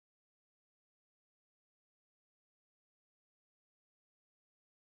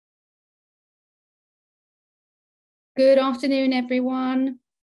Good afternoon, everyone.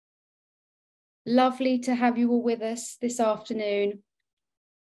 Lovely to have you all with us this afternoon.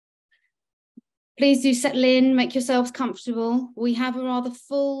 Please do settle in, make yourselves comfortable. We have a rather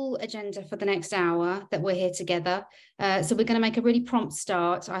full agenda for the next hour that we're here together. So we're going to make a really prompt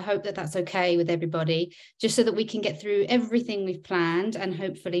start. I hope that that's okay with everybody, just so that we can get through everything we've planned and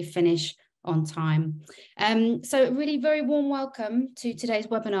hopefully finish on time. So a really very warm welcome to today's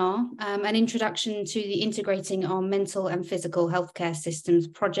webinar, an introduction to the Integrating Our Mental and Physical Healthcare Systems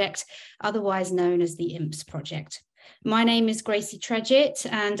project, otherwise known as the IMPHS Project. My name is Gracie Tredgett,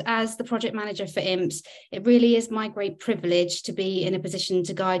 and as the project manager for IMPHS, it really is my great privilege to be in a position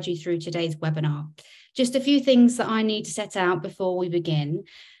to guide you through today's webinar. Just a few things that I need to set out before we begin.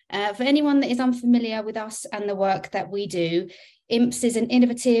 For anyone that is unfamiliar with us and the work that we do, IMPHS is an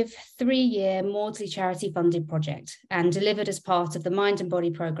innovative 3-year Maudsley charity-funded project and delivered as part of the Mind and Body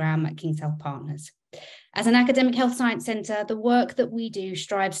programme at King's Health Partners. As an academic health science centre, the work that we do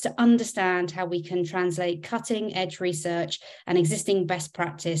strives to understand how we can translate cutting-edge research and existing best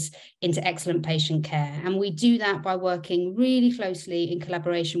practice into excellent patient care. And we do that by working really closely in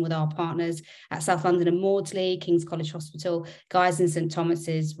collaboration with our partners at South London and Maudsley, King's College Hospital, Guy's and St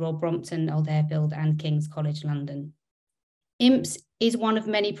Thomas's, Royal Brompton, Old Airfield and King's College London. IMPHS is one of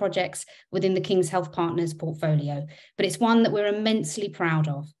many projects within the King's Health Partners portfolio, but it's one that we're immensely proud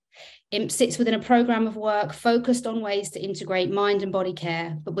of. IMPHS sits within a programme of work focused on ways to integrate mind and body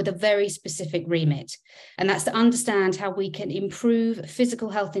care, but with a very specific remit. And that's to understand how we can improve physical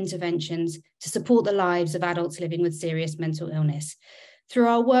health interventions to support the lives of adults living with serious mental illness. Through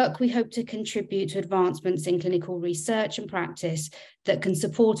our work, we hope to contribute to advancements in clinical research and practice that can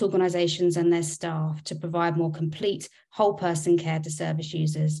support organisations and their staff to provide more complete whole person care to service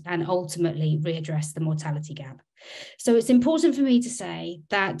users and ultimately readdress the mortality gap. So it's important for me to say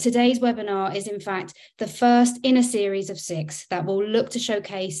that today's webinar is in fact the first in a series of 6 that will look to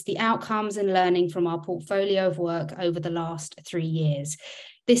showcase the outcomes and learning from our portfolio of work over the last 3 years.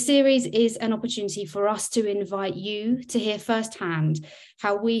 This series is an opportunity for us to invite you to hear firsthand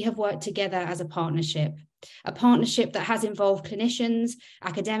how we have worked together as a partnership that has involved clinicians,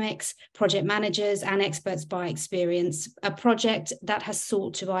 academics, project managers, and experts by experience, a project that has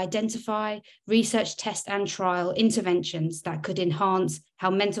sought to identify, research, test, and trial interventions that could enhance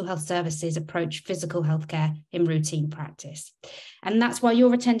how mental health services approach physical healthcare in routine practice. And that's why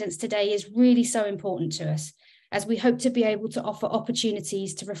your attendance today is really so important to us, as we hope to be able to offer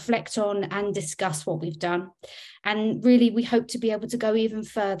opportunities to reflect on and discuss what we've done. And really, we hope to be able to go even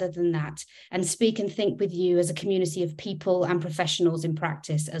further than that and speak and think with you as a community of people and professionals in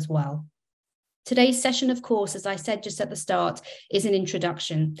practice as well. Today's session, of course, as I said just at the start, is an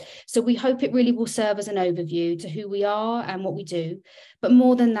introduction. So we hope it really will serve as an overview to who we are and what we do. But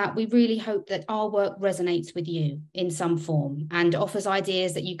more than that, we really hope that our work resonates with you in some form and offers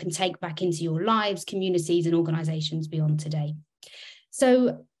ideas that you can take back into your lives, communities, and organisations beyond today.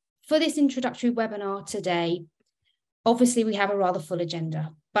 So for this introductory webinar today, obviously we have a rather full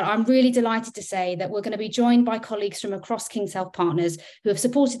agenda, but I'm really delighted to say that we're going to be joined by colleagues from across King's Health Partners who have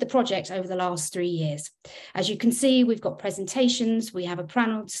supported the project over the last 3 years. As you can see, we've got presentations, we have a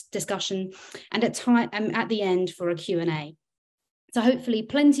panel discussion, and at the end for a Q&A. So hopefully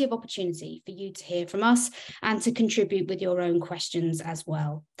plenty of opportunity for you to hear from us and to contribute with your own questions as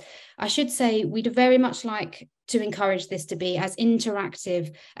well. I should say we'd very much like to encourage this to be as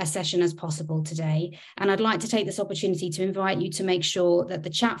interactive a session as possible today. And I'd like to take this opportunity to invite you to make sure that the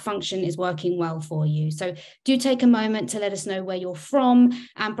chat function is working well for you. So do take a moment to let us know where you're from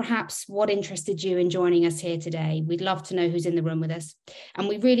and perhaps what interested you in joining us here today. We'd love to know who's in the room with us. And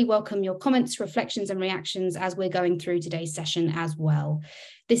we really welcome your comments, reflections, and reactions as we're going through today's session as well.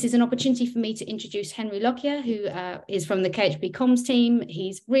 This is an opportunity for me to introduce Henry Lockyer, who is from the KHP Comms team.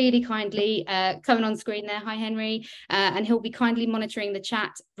 He's really kindly coming on screen there. Hi, Henry. And he'll be kindly monitoring the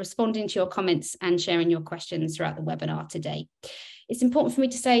chat, responding to your comments and sharing your questions throughout the webinar today. It's important for me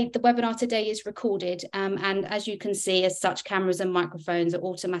to say the webinar today is recorded, and as you can see, as such, cameras and microphones are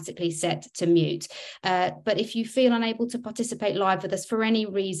automatically set to mute. But if you feel unable to participate live with us for any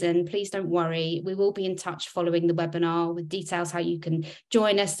reason, please don't worry. We will be in touch following the webinar with details how you can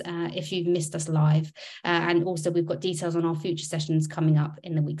join us if you've missed us live. And also we've got details on our future sessions coming up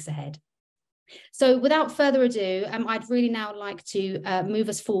in the weeks ahead. So without further ado, I'd really now like to move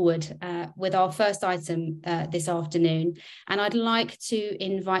us forward with our first item this afternoon. And I'd like to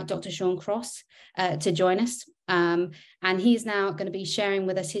invite Dr. Sean Cross to join us. And he's now going to be sharing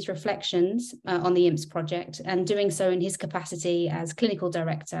with us his reflections on the IMPHS project and doing so in his capacity as Clinical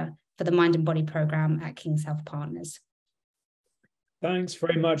Director for the Mind and Body Programme at King's Health Partners. Thanks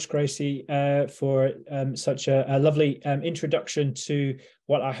very much, Gracie, for such a lovely introduction to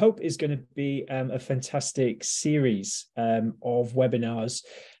what I hope is going to be a fantastic series of webinars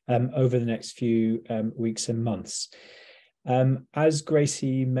over the next few weeks and months. As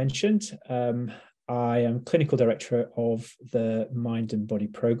Gracie mentioned, I am Clinical Director of the Mind and Body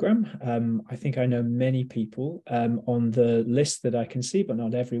Programme. I think I know many people on the list that I can see, but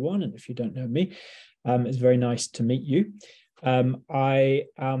not everyone. And if you don't know me, it's very nice to meet you. I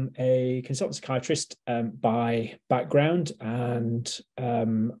am a consultant psychiatrist by background and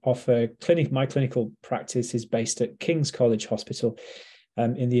offer my clinical practice is based at King's College Hospital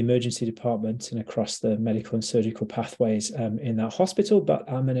in the emergency department and across the medical and surgical pathways in that hospital,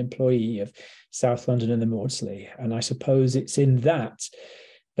 but I'm an employee of South London and the Maudsley. And I suppose it's in that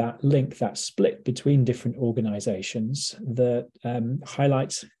link, that split between different organizations that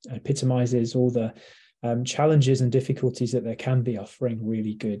highlights, epitomizes all the challenges and difficulties that there can be offering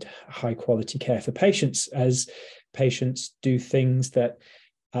really good, high quality care for patients as patients do things that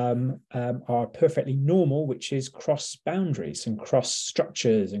are perfectly normal, which is cross boundaries and cross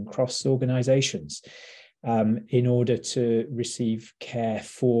structures and cross organizations in order to receive care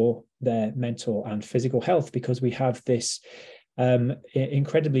for their mental and physical health, because we have this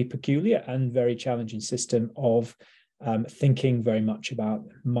incredibly peculiar and very challenging system of thinking very much about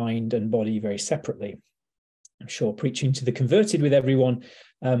mind and body very separately. I'm sure preaching to the converted with everyone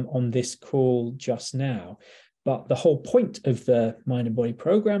on this call just now. But the whole point of the Mind and Body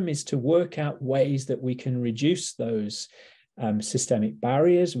Programme is to work out ways that we can reduce those systemic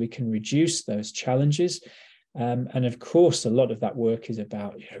barriers, we can reduce those challenges. And of course, a lot of that work is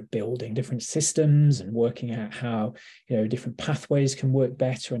about building different systems and working out how different pathways can work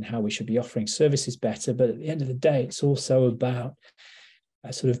better and how we should be offering services better. But at the end of the day, it's also about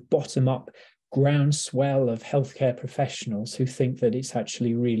a sort of bottom-up groundswell of healthcare professionals who think that it's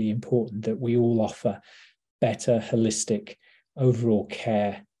actually really important that we all offer better holistic overall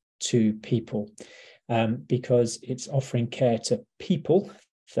care to people, because it's offering care to people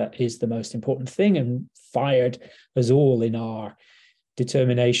that is the most important thing, and fired us all in our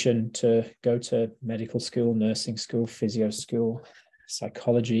determination to go to medical school, nursing school, physio school,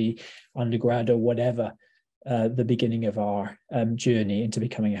 psychology, undergrad, or whatever the beginning of our journey into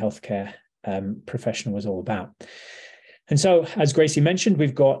becoming a healthcare professional was all about. And so, as Gracie mentioned,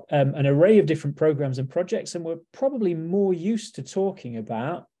 we've got an array of different programs and projects, and we're probably more used to talking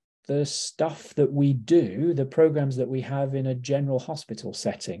about the stuff that we do, the programs that we have in a general hospital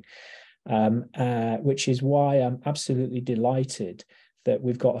setting, which is why I'm absolutely delighted that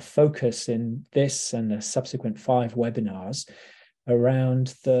we've got a focus in this and the subsequent 5 webinars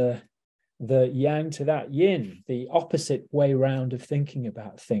around the yang to that yin, the opposite way round of thinking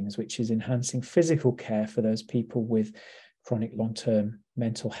about things, which is enhancing physical care for those people with chronic long-term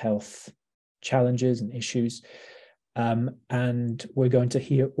mental health challenges and issues. And we're going to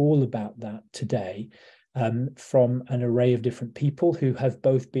hear all about that today from an array of different people who have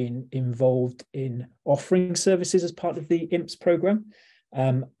both been involved in offering services as part of the IMPHS program,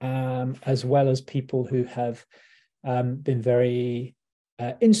 as well as people who have been very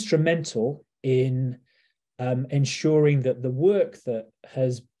instrumental in ensuring that the work that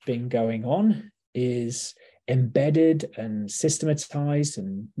has been going on is embedded and systematized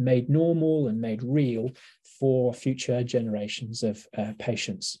and made normal and made real for future generations of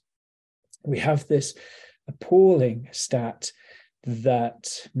patients. We have this appalling stat that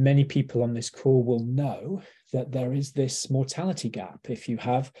many people on this call will know, that there is this mortality gap. If you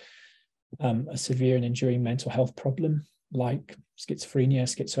have a severe and enduring mental health problem like schizophrenia,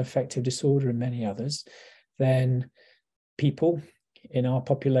 schizoaffective disorder, and many others, then people in our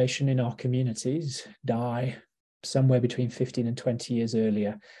population, in our communities, die somewhere between 15 and 20 years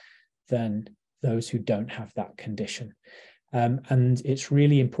earlier than those who don't have that condition. And it's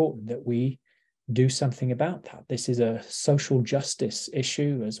really important that we do something about that. This is a social justice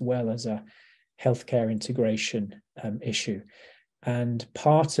issue as well as a healthcare integration issue. And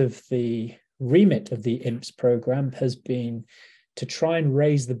part of the remit of the IMPHS program has been to try and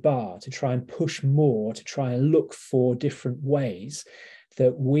raise the bar, to try and push more, to try and look for different ways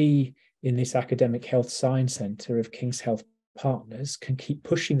that we in this academic health science centre of King's Health Partners can keep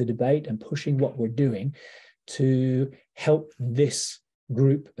pushing the debate and pushing what we're doing to help this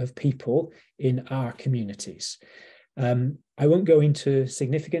group of people in our communities. I won't go into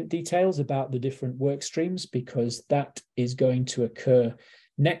significant details about the different work streams because that is going to occur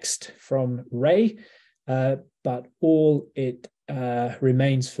next from Ray, but all it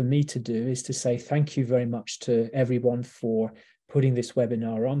remains for me to do is to say thank you very much to everyone for putting this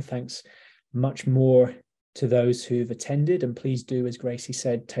webinar on. Thanks much more to those who've attended, and please do, as Gracie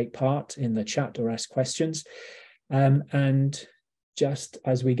said, take part in the chat or ask questions. And just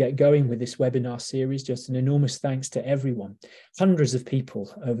as we get going with this webinar series, just an enormous thanks to everyone, hundreds of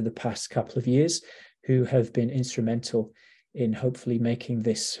people over the past couple of years who have been instrumental in hopefully making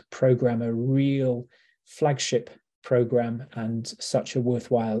this program a real flagship program and such a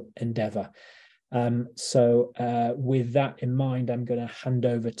worthwhile endeavor. So with that in mind, I'm going to hand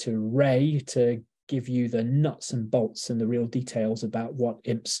over to Ray to give you the nuts and bolts and the real details about what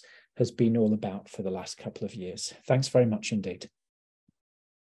IMPHS has been all about for the last couple of years. Thanks very much indeed.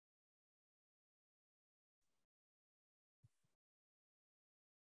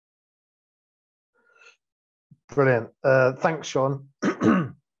 Brilliant. Thanks, Sean.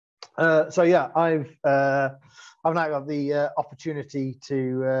 So yeah, I've now got the opportunity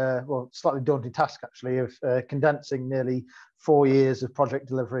to, well, slightly daunting task actually, of condensing nearly 4 years of project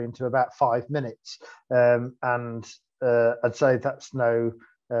delivery into about 5 minutes. And I'd say that's no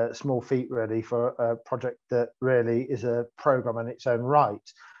small feat really for a project that really is a program in its own right.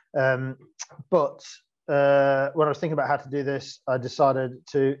 But when I was thinking about how to do this, I decided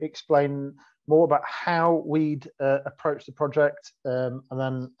to explain more about how we'd approach the project, and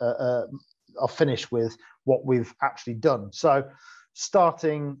then I'll finish with what we've actually done. So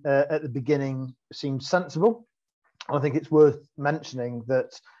starting at the beginning seems sensible. I think it's worth mentioning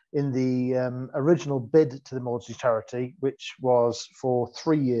that in the original bid to the Maudsley charity, which was for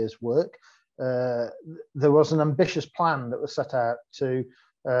 3 years' work, there was an ambitious plan that was set out to,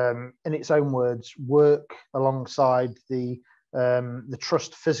 in its own words, work alongside the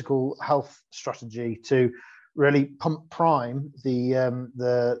Trust physical health strategy to really pump prime the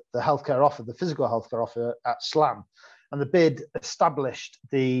healthcare offer, the physical healthcare offer at SLAM. And the bid established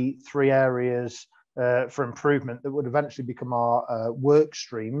the 3 areas for improvement that would eventually become our work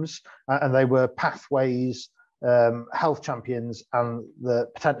streams, and they were pathways, health champions, and the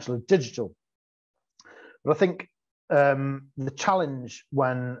potential of digital. But I think the challenge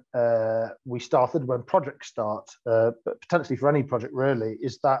when we started, when projects start, but potentially for any project really,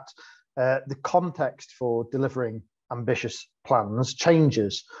 is that the context for delivering ambitious plans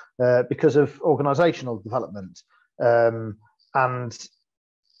changes because of organisational development. And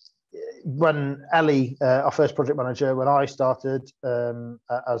when Ellie, our first project manager, when I started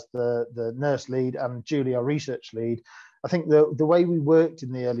as the nurse lead, and Julie, our research lead, I think the way we worked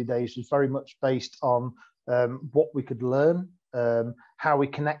in the early days was very much based on what we could learn, how we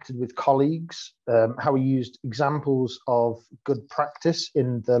connected with colleagues, how we used examples of good practice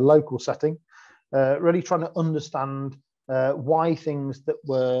in the local setting, really trying to understand why things that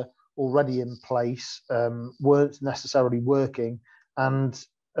were already in place weren't necessarily working, and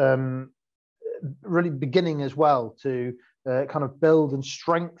really beginning as well to kind of build and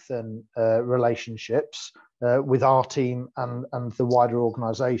strengthen relationships with our team and the wider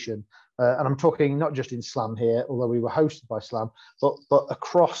organisation. And I'm talking not just in SLAM here, although we were hosted by SLAM, but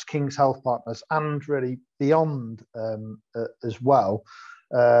across King's Health Partners and really beyond as well.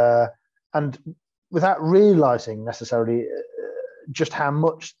 And without realising necessarily just how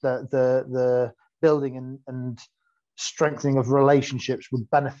much the building and strengthening of relationships would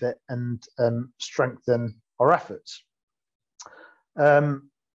benefit and strengthen our efforts.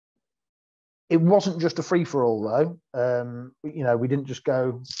 It wasn't just a free-for-all though. You know, we didn't just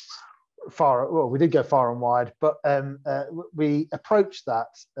go far, well, we did go far and wide, but we approached that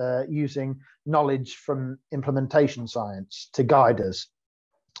using knowledge from implementation science to guide us,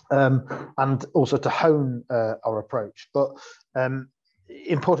 and also to hone our approach. But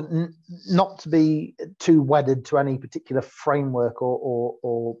important not to be too wedded to any particular framework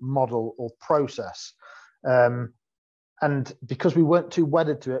or model or process. And because we weren't too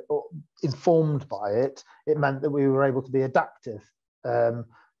wedded to it or informed by it, it meant that we were able to be adaptive.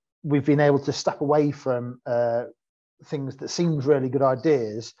 We've been able to step away from things that seemed really good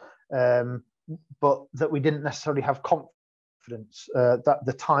ideas, but that we didn't necessarily have confidence that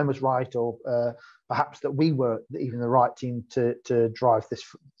the time was right, or perhaps that we were even the right team to drive this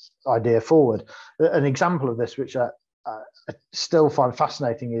idea forward. An example of this, which I still find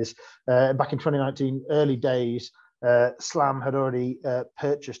fascinating, is back in 2019, early days, SLAM had already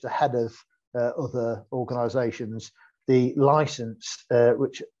purchased ahead of other organisations the license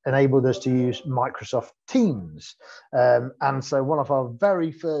which enabled us to use Microsoft Teams. And so one of our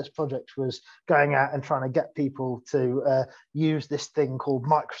very first projects was going out and trying to get people to use this thing called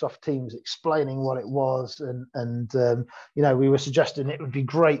Microsoft Teams, explaining what it was. And you know, we were suggesting it would be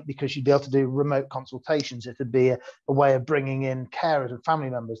great because you'd be able to do remote consultations. It would be a way of bringing in carers and family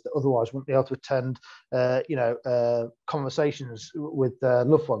members that otherwise wouldn't be able to attend, you know, conversations with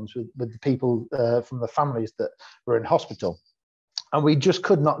loved ones, with the people from the families that were in hospital. And we just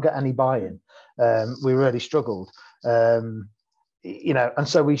could not get any buy-in. We really struggled, you know, and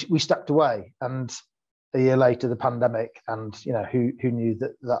so we stepped away. And a year later, the pandemic, and you know, who knew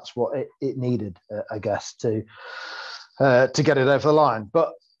that that's what it needed, I guess, to get it over the line.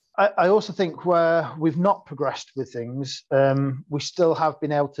 But I also think where we've not progressed with things, we still have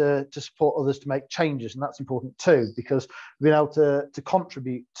been able to support others to make changes, and that's important too, because we've been able to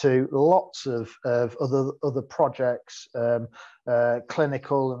contribute to lots of other projects,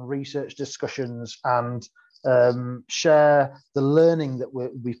 clinical and research discussions, and share the learning that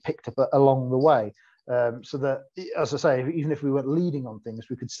we've picked up along the way. So that, as I say, even if we weren't leading on things,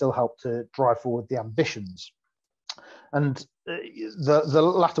 we could still help to drive forward the ambitions. And the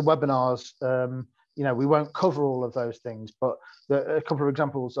latter webinars, you know, we won't cover all of those things, but a couple of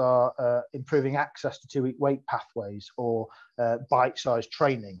examples are improving access to 2-week wait pathways, or bite-sized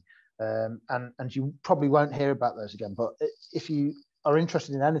training. And you probably won't hear about those again, but if you are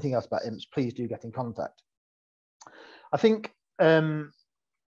interested in anything else about IMPHS, please do get in contact. I think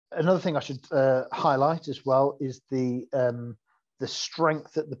another thing I should highlight as well is the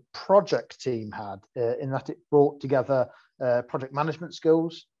strength that the project team had, in that it brought together project management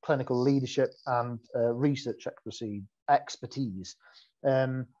skills, clinical leadership, and research expertise,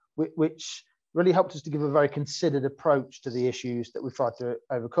 which really helped us to give a very considered approach to the issues that we've tried to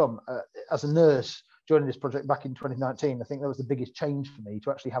overcome. As a nurse joining this project back in 2019, I think that was the biggest change for me,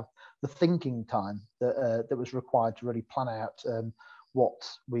 to actually have the thinking time that was required to really plan out what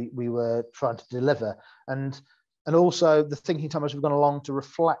we were trying to deliver. And also the thinking time as we've gone along to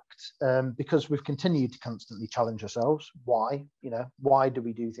reflect, because we've continued to constantly challenge ourselves. Why? You know, why do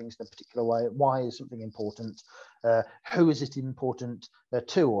we do things in a particular way? Why is something important? Who is it important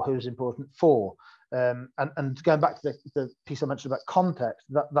to, or who is important for? And going back to the piece I mentioned about context,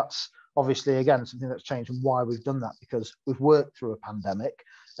 that's obviously, again, something that's changed, and why we've done that, because we've worked through a pandemic.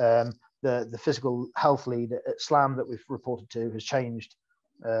 The physical health lead at SLAM that we've reported to has changed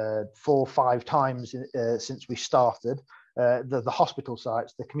 4 or 5 times since we started. The hospital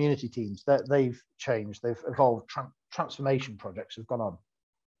sites, the community teams, they've changed, they've evolved. Transformation projects have gone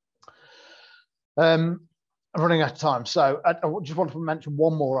on. I'm running out of time, so I just want to mention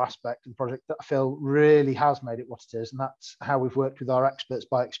one more aspect of the project that I feel really has made it what it is, and that's how we've worked with our experts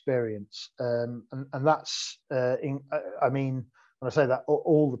by experience. And that's, I mean, when I say that,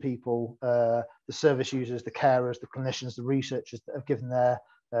 all the people, the service users, the carers, the clinicians, the researchers that have given their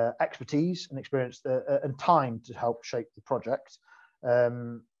expertise and experience and time to help shape the project.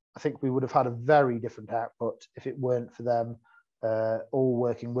 I think we would have had a very different output if it weren't for them all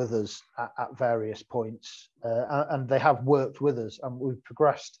working with us at various points. And they have worked with us, and we've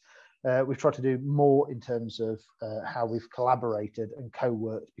progressed. We've tried to do more in terms of how we've collaborated and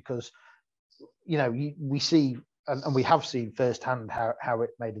co-worked, because, you know, we see, and we have seen firsthand how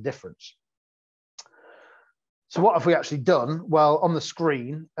it made a difference. So what have we actually done? Well, on the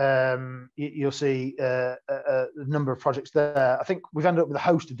screen, you'll see a number of projects there. I think we've ended up with a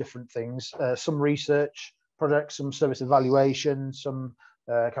host of different things, some research projects, some service evaluation, some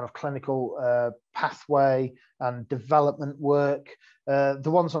kind of clinical pathway and development work. The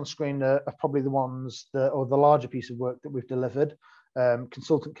ones on screen are probably the ones or the larger piece of work that we've delivered.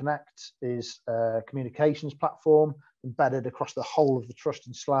 Consultant Connect is a communications platform embedded across the whole of the trust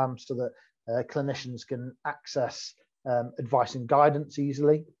and SLAM, so that clinicians can access advice and guidance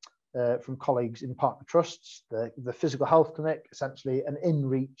easily from colleagues in partner trusts. The physical health clinic, essentially an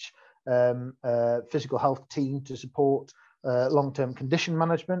in-reach physical health team to support long-term condition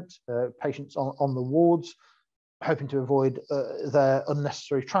management, patients on the wards, hoping to avoid their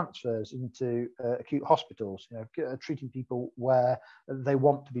unnecessary transfers into acute hospitals, you know, treating people where they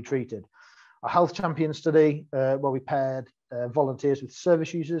want to be treated. A health champion study where we paired volunteers with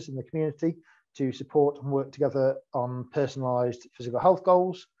service users in the community to support and work together on personalised physical health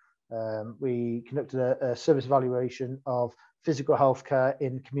goals. We conducted a service evaluation of physical healthcare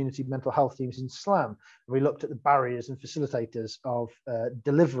in community mental health teams in SLAM. We looked at the barriers and facilitators of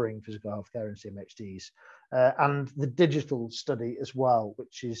delivering physical healthcare in CMHTs, and the digital study as well,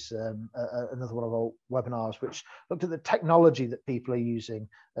 which is another one of our webinars, which looked at the technology that people are using,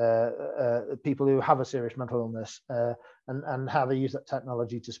 people who have a serious mental illness, and how they use that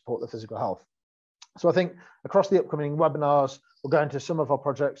technology to support their physical health. So I think across the upcoming webinars, we'll go into some of our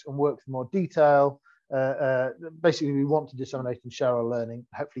projects and work in more detail. Basically, we want to disseminate and share our learning,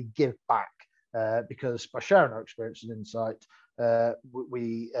 hopefully give back, because by sharing our experience and insight,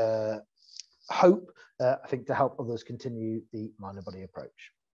 we hope, I think, to help others continue the mind-body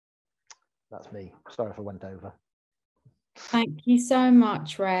approach. That's me. Sorry if I went over. Thank you so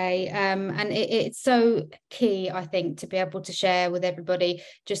much, Ray. And it's so key, I think, to be able to share with everybody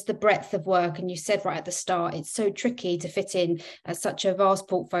just the breadth of work. And you said right at the start, it's so tricky to fit in such a vast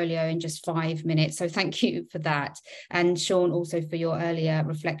portfolio in just 5 minutes. So thank you for that. And Sean, also for your earlier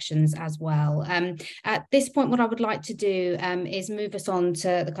reflections as well. At this point, what I would like to do is move us on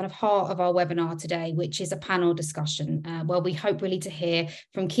to the kind of heart of our webinar today, which is a panel discussion, where we hope really to hear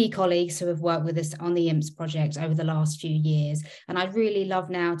from key colleagues who have worked with us on the IMPHS project over the last few years. And I'd really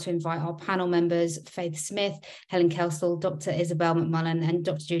love now to invite our panel members, Faith Smith, Helen Kelsall, Dr. Isabel McMullen and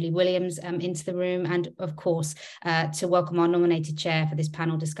Dr. Julie Williams into the room. And of course, to welcome our nominated chair for this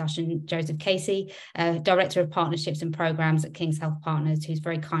panel discussion, Joseph Casey, Director of Partnerships and Programmes at King's Health Partners, who's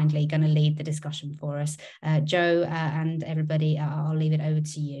very kindly going to lead the discussion for us. Joe and everybody, I'll leave it over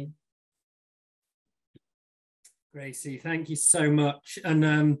to you. Gracie, thank you so much.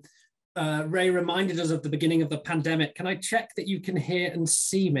 And Ray reminded us of the beginning of the pandemic. Can I check that you can hear and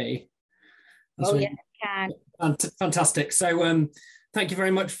see me? Oh, yes, I can. Fantastic. So thank you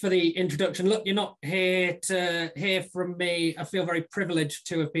very much for the introduction. Look, you're not here to hear from me. I feel very privileged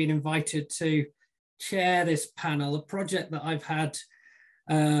to have been invited to chair this panel, a project that I've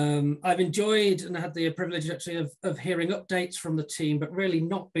enjoyed and had the privilege actually of hearing updates from the team, but really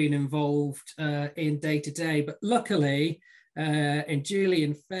not been involved in day to day. But luckily, in Julie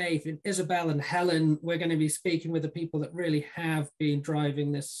and Faith, in Isabel and Helen, we're going to be speaking with the people that really have been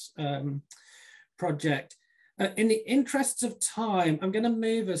driving this project. In the interests of time, I'm going to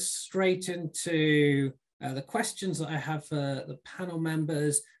move us straight into the questions that I have for the panel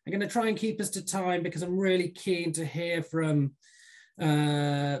members. I'm going to try and keep us to time because I'm really keen to hear from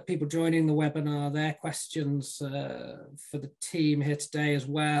people joining the webinar, their questions for the team here today as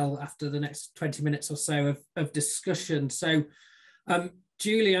well after the next 20 minutes or so of discussion. So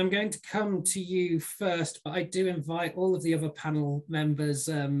Julie, I'm going to come to you first, but I do invite all of the other panel members,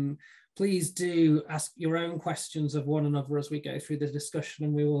 please do ask your own questions of one another as we go through the discussion,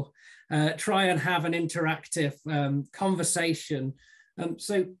 and we will try and have an interactive conversation.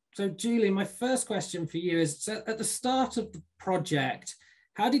 So Julie, my first question for you is, so at the start of the project,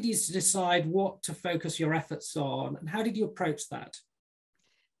 how did you decide what to focus your efforts on, and how did you approach that?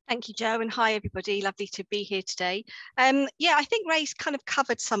 Thank you, Joe, and hi everybody. Lovely to be here today. Yeah, I think Ray's kind of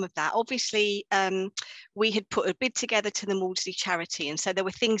covered some of that. Obviously, we had put a bid together to the Maudsley charity, and so there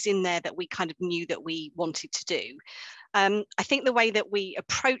were things in there that we kind of knew that we wanted to do. I think the way that we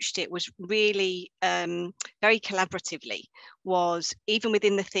approached it was really very collaboratively, was even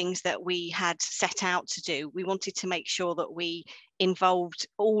within the things that we had set out to do, we wanted to make sure that we involved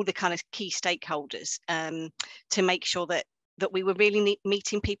all the kind of key stakeholders to make sure that we were really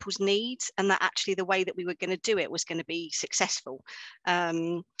meeting people's needs, and that actually the way that we were going to do it was going to be successful.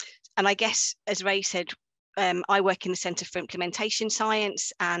 And I guess, as Ray said, I work in the Centre for Implementation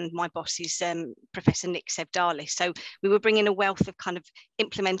Science, and my boss is Professor Nick Sevdalis. So we were bringing a wealth of kind of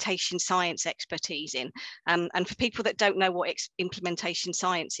implementation science expertise in. And for people that don't know what implementation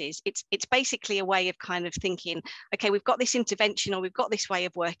science is, it's basically a way of kind of thinking, okay, we've got this intervention or we've got this way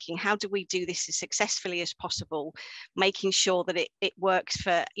of working. How do we do this as successfully as possible, making sure that it works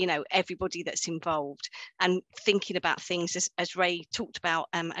for, you know, everybody that's involved, and thinking about things as Ray talked about,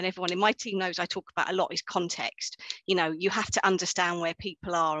 and everyone in my team knows I talk about a lot, is context. You know, you have to understand where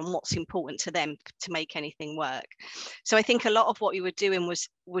people are and what's important to them to make anything work. So I think a lot of what we were doing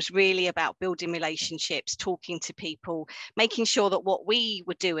was really about building relationships, talking to people, making sure that what we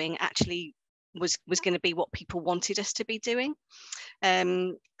were doing actually was going to be what people wanted us to be doing.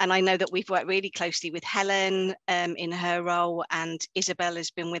 And I know that we've worked really closely with Helen in her role, and Isabel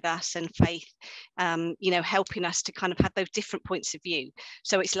has been with us, and Faith, you know, helping us to kind of have those different points of view.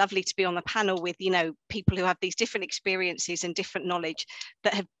 So it's lovely to be on the panel with, you know, people who have these different experiences and different knowledge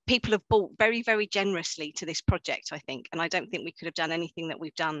that people have brought very, very generously to this project, I think. And I don't think we could have done anything that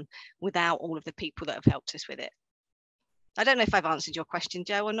we've done without all of the people that have helped us with it. I don't know if I've answered your question,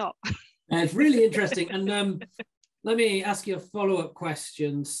 Joe, or not. It's really interesting. And let me ask you a follow-up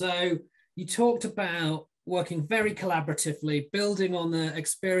question. So you talked about working very collaboratively, building on the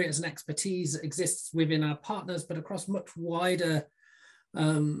experience and expertise that exists within our partners, but across much wider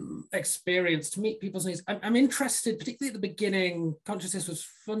experience to meet people's needs. I'm interested, particularly at the beginning, Consciousness was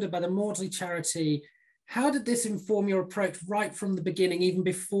funded by the Maudsley charity. how did this inform your approach right from the beginning, even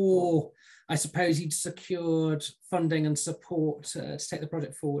before, I suppose, you'd secured funding and support to take the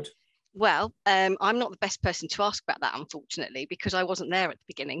project forward? Well, I'm not the best person to ask about that, unfortunately, because I wasn't there at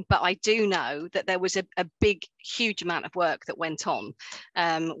the beginning. But I do know that there was a big, huge amount of work that went on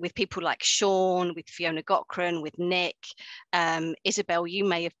with people like Sean, with Fiona Gochran, with Nick, Isabel. You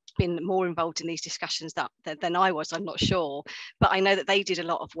may have been more involved in these discussions than I was, I'm not sure, but I know that they did a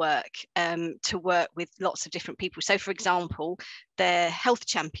lot of work to work with lots of different people. So for example, the health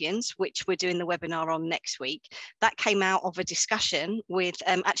champions, which we're doing the webinar on next week, that came out of a discussion with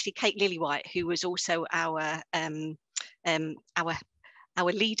actually Kate Lillywhite, who was also our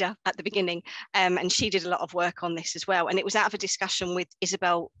leader at the beginning, and she did a lot of work on this as well. And it was out of a discussion with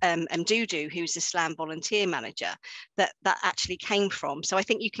Isabel and Dudu, who's the SLAM volunteer manager, that actually came from. So I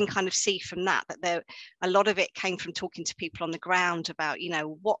think you can kind of see from that there, a lot of it came from talking to people on the ground about, you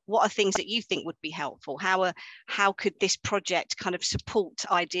know, what are things that you think would be helpful? How could this project kind of support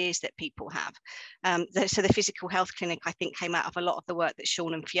ideas that people have? So the physical health clinic, I think, came out of a lot of the work that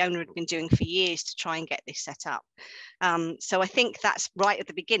Sean and Fiona had been doing for years to try and get this set up. So I think that's right at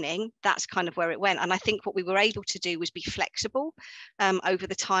the beginning, that's kind of where it went. And I think what we were able to do was be flexible over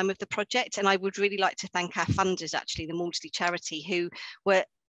the time of the project. And I would really like to thank our funders, actually, the Maudsley charity, who were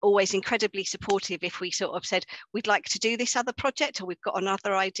always incredibly supportive if we sort of said, we'd like to do this other project, or we've got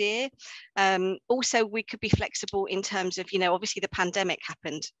another idea. Also, we could be flexible in terms of, you know, obviously the pandemic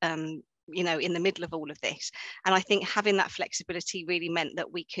happened, you know, in the middle of all of this. And I think having that flexibility really meant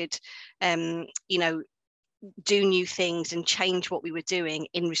that we could, you know, do new things and change what we were doing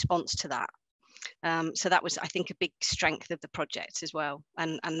in response to that. So that was, I think, a big strength of the project as well.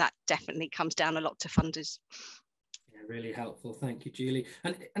 And that definitely comes down a lot to funders. Yeah, really helpful. Thank you, Julie.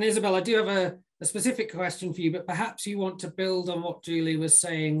 And Isabel, I do have a specific question for you, but perhaps you want to build on what Julie was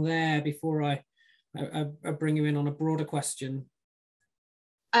saying there before I bring you in on a broader question.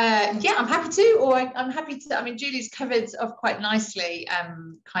 Yeah, I'm happy to, or I'm happy to. I mean, Julie's covered off quite nicely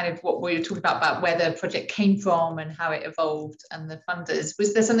kind of what we were talking about where the project came from and how it evolved and the funders.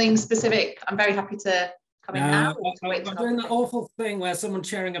 Was there something specific? I'm very happy to come in now. I'm doing that awful thing where someone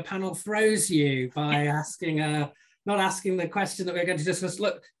chairing a panel throws you by asking, not asking the question that we're going to discuss.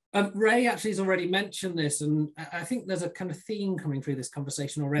 Look, Ray actually has already mentioned this, and I think there's a kind of theme coming through this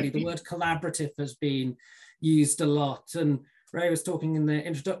conversation already. The word collaborative has been used a lot, and Ray was talking in the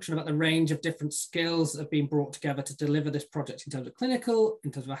introduction about the range of different skills that have been brought together to deliver this project in terms of clinical,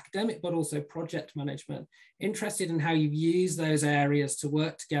 in terms of academic, but also project management. Interested in how you use those areas to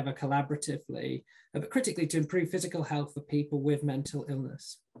work together collaboratively, but critically to improve physical health for people with mental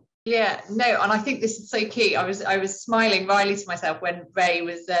illness. Yeah, no, and I think this is so key. I was smiling wryly to myself when Ray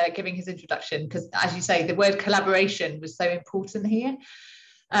was giving his introduction, because as you say, the word collaboration was so important here.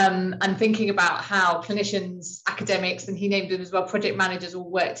 And thinking about how clinicians, academics, and he named them as well, project managers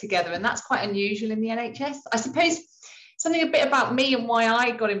all work together. And that's quite unusual in the NHS. I suppose something a bit about me and why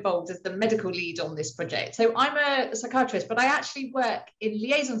I got involved as the medical lead on this project. So I'm a psychiatrist, but I actually work in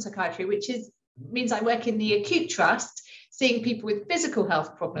liaison psychiatry, which means I work in the acute trust, seeing people with physical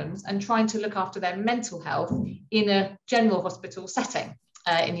health problems and trying to look after their mental health in a general hospital setting.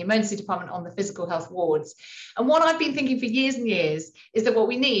 In the emergency department on the physical health wards. And what I've been thinking for years and years is that what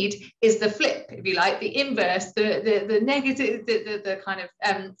we need is the flip, if you like, the inverse, the negative, the kind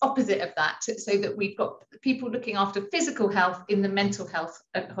of opposite of that, so that we've got people looking after physical health in the mental health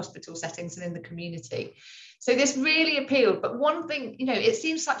hospital settings and in the community. So this really appealed. But one thing, you know, it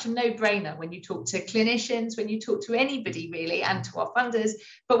seems such a no-brainer when you talk to clinicians, when you talk to anybody really, and to our funders.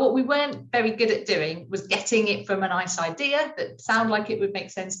 But what we weren't very good at doing was getting it from a nice idea that sounded like it would make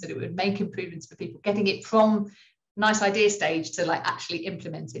sense, that it would make improvements for people, getting it from nice idea stage to like actually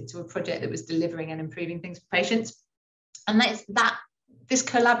implement it to a project that was delivering and improving things for patients. And this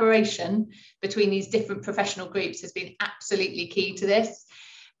collaboration between these different professional groups has been absolutely key to this.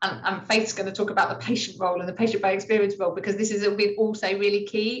 And Faith's going to talk about the patient role and the patient by experience role, because this has been also really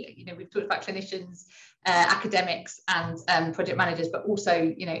key. You know, we've talked about clinicians, academics, and project managers, but also,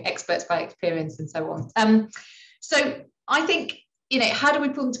 you know, experts by experience and so on. So I think, you know, how do we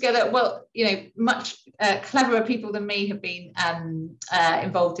pull them together? Well, you know, much cleverer people than me have been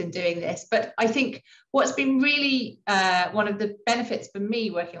involved in doing this. But I think what's been really one of the benefits for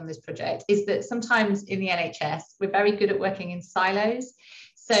me working on this project is that sometimes in the NHS, we're very good at working in silos.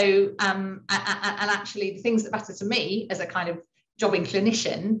 So, and actually the things that matter to me as a kind of jobbing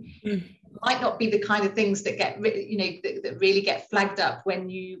clinician might not be the kind of things that get, you know, that really get flagged up when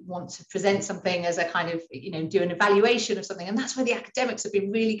you want to present something as a kind of, you know, do an evaluation of something. And that's where the academics have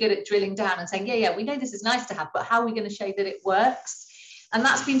been really good at drilling down and saying, yeah, we know this is nice to have, but how are we going to show that it works? And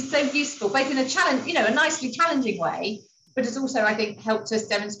that's been so useful, both in a challenge, you know, a nicely challenging way, but it's also, I think, helped us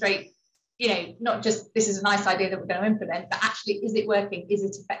demonstrate, you know, not just this is a nice idea that we're going to implement, but actually, is it working? Is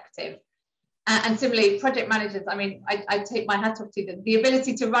it effective? And similarly, project managers, I mean, I take my hat off to them. The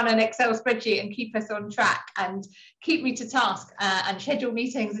ability to run an Excel spreadsheet and keep us on track and keep me to task and schedule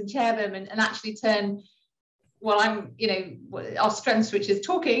meetings and chair them and actually turn, well, I'm, you know, our strengths, which is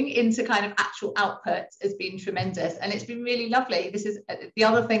talking, into kind of actual output has been tremendous. And it's been really lovely. This is the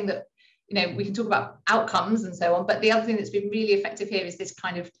other thing that, you know, we can talk about outcomes and so on, but the other thing that's been really effective here is this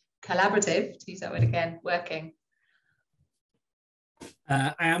kind of collaborative, to use that word again, working.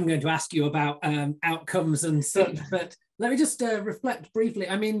 I am going to ask you about outcomes and such, but let me just reflect briefly.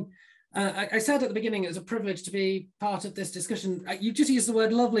 I mean, I said at the beginning, it was a privilege to be part of this discussion. You just used the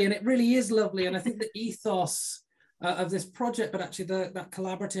word lovely, and it really is lovely. And I think the ethos of this project, but actually that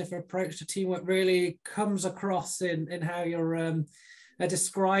collaborative approach to teamwork really comes across in how you're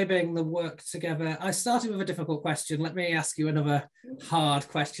describing the work together. I started with a difficult question. Let me ask you another hard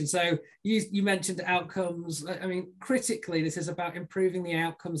question. So you mentioned outcomes. I mean, critically, this is about improving the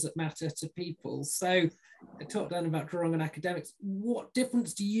outcomes that matter to people. So I talked then about drawing on academics. What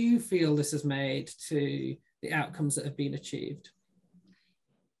difference do you feel this has made to the outcomes that have been achieved?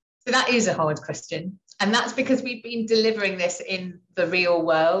 So that is a hard question. And that's because we've been delivering this in the real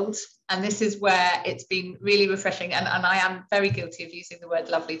world. And this is where it's been really refreshing. And I am very guilty of using the word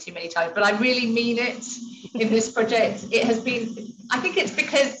lovely too many times, but I really mean it in this project. It has been, I think it's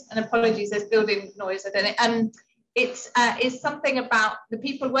because, and apologies, there's building noise, I don't know. It's something about the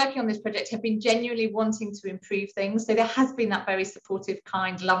people working on this project have been genuinely wanting to improve things. So there has been that very supportive,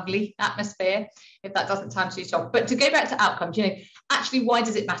 kind, lovely atmosphere, if that doesn't sound too strong. But to go back to outcomes, you know, actually, why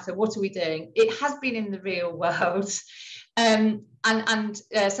does it matter? What are we doing? It has been in the real world.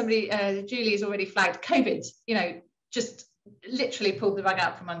 Somebody, Julie has already flagged COVID, you know, just literally pulled the rug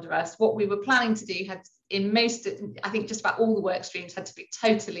out from under us. What we were planning to do had, in most, I think just about all the work streams had to be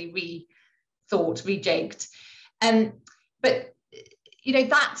totally rethought, rejigged. But you know,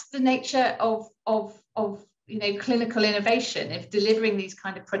 that's the nature of you know, clinical innovation, of delivering these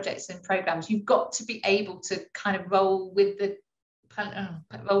kind of projects and programs. You've got to be able to kind of roll with the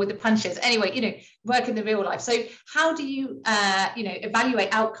punches. Anyway, you know, work in the real life. So how do you you know, evaluate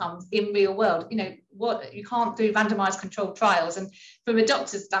outcomes in real world? You know, what you can't do randomized controlled trials, and from a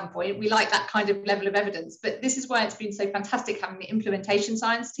doctor's standpoint, we like that kind of level of evidence. But this is why it's been so fantastic having the implementation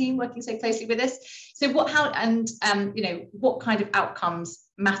science team working so closely with us. So you know, what kind of outcomes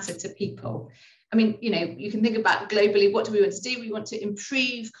matter to people? I mean, you know, you can think about globally, what do we want to do? We want to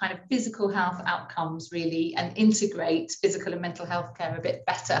improve kind of physical health outcomes, really, and integrate physical and mental health care a bit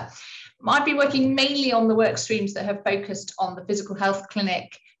better. I've been working mainly on the work streams that have focused on the physical health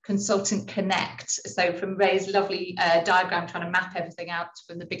clinic, Consultant Connect. So from Ray's lovely diagram, trying to map everything out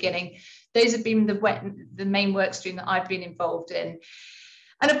from the beginning, those have been the main work stream that I've been involved in.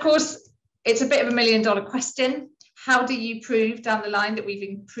 And of course, it's a bit of $1 million question. How do you prove down the line that we've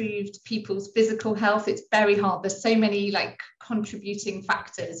improved people's physical health? It's very hard. There's so many like contributing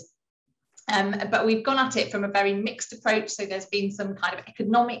factors. But we've gone at it from a very mixed approach. So there's been some kind of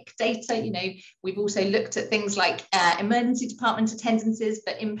economic data. You know, we've also looked at things like emergency department attendances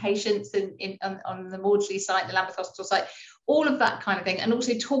for inpatients on the Maudsley site, the Lambeth Hospital site, all of that kind of thing. And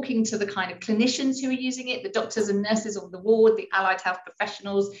also talking to the kind of clinicians who are using it, the doctors and nurses on the ward, the allied health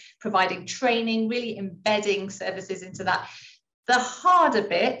professionals, providing training, really embedding services into that. The harder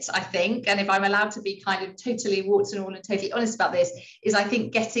bit, I think, and if I'm allowed to be kind of totally warts and all and totally honest about this, is I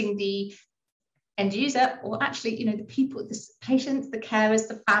think getting the end user, or actually, you know, the people, the patients, the carers,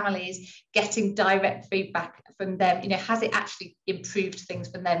 the families, getting direct feedback from them. You know, has it actually improved things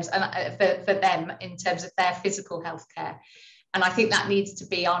for them and for them in terms of their physical health care? And I think that needs to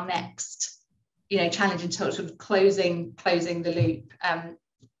be our next, you know, challenge in terms of closing the loop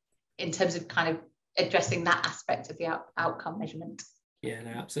in terms of kind of addressing that aspect of the outcome measurement. Yeah,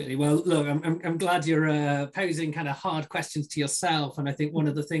 no, absolutely. Well, look, I'm glad you're posing kind of hard questions to yourself. And I think one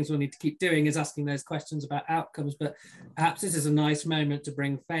of the things we'll need to keep doing is asking those questions about outcomes. But perhaps this is a nice moment to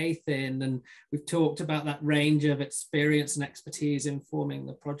bring Faith in. And we've talked about that range of experience and expertise informing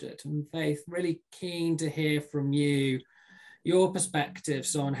the project. And Faith, really keen to hear from you, your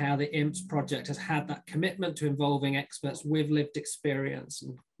perspectives on how the IMPHS project has had that commitment to involving experts with lived experience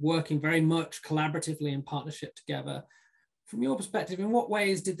and working very much collaboratively in partnership together. From your perspective, in what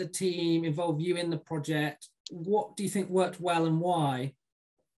ways did the team involve you in the project? What do you think worked well and why?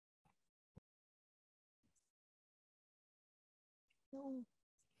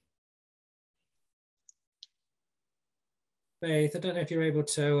 Faith, I don't know if you're able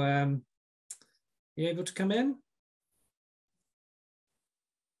to come in.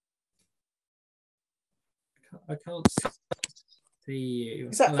 I can't see you.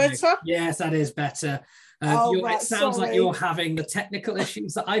 Is that better? Yes, that is better. Right, it sounds like sorry. you're having the technical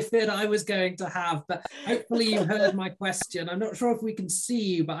issues that I feared I was going to have, but hopefully you heard my question. I'm not sure if we can see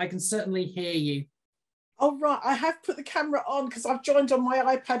you, but I can certainly hear you. Oh, right. I have put the camera on because I've joined on my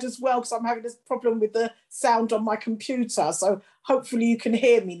iPad as well because I'm having this problem with the sound on my computer. So hopefully you can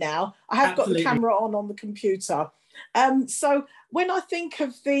hear me now. I have Absolutely. got the camera on the computer. So when I think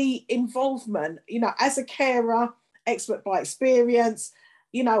of the involvement, as a carer, expert by experience,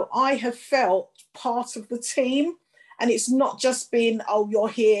 I have felt part of the team. And it's not just been, oh, you're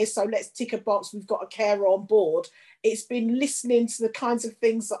here, so let's tick a box, we've got a carer on board. It's been listening to the kinds of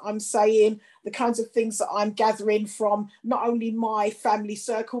things that I'm saying, the kinds of things that I'm gathering from not only my family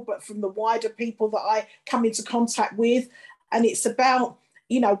circle, but from the wider people that I come into contact with. And it's about,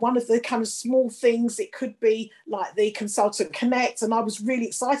 one of the kind of small things, it could be like the Consultant Connect. And I was really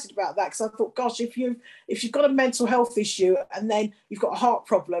excited about that because I thought, gosh, if you've got a mental health issue and then you've got a heart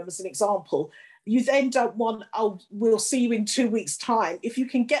problem, as an example, you then don't want, oh, we'll see you in 2 weeks' time. If you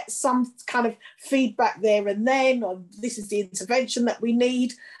can get some kind of feedback there and then, or this is the intervention that we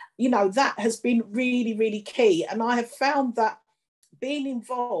need, that has been really, really key. And I have found that being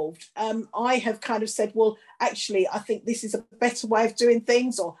involved, I have kind of said, well, actually, I think this is a better way of doing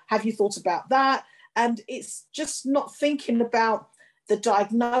things, or have you thought about that? And it's just not thinking about the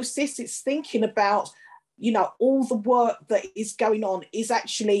diagnosis, it's thinking about, all the work that is going on is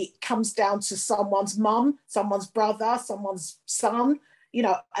actually comes down to someone's mum, someone's brother, someone's son,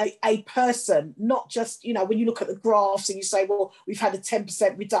 a person, not just, when you look at the graphs and you say, well, we've had a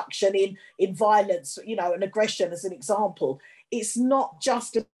 10% reduction in violence, and aggression as an example. It's not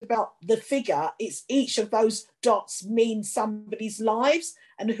just about the figure, it's each of those dots means somebody's lives,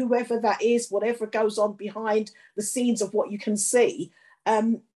 and whoever that is, whatever goes on behind the scenes of what you can see.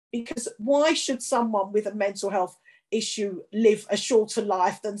 Because why should someone with a mental health issue live a shorter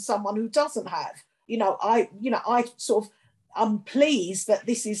life than someone who doesn't have? I'm pleased that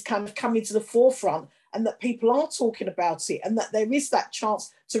this is kind of coming to the forefront and that people are talking about it and that there is that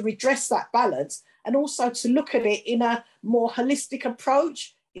chance to redress that balance and also to look at it in a more holistic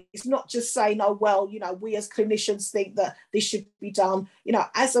approach. It's not just saying, oh, well, we as clinicians think that this should be done.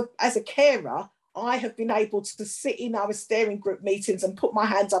 As a carer, I have been able to sit in our steering group meetings and put my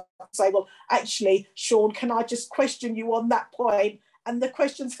hands up and say, well, actually, Sean, can I just question you on that point? And the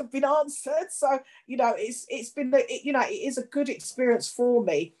questions have been answered. So, it's been, it is a good experience for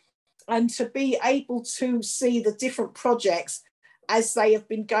me. And to be able to see the different projects as they have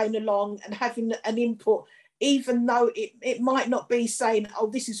been going along and having an input, even though it might not be saying, oh,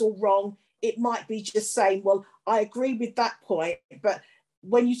 this is all wrong. It might be just saying, well, I agree with that point, but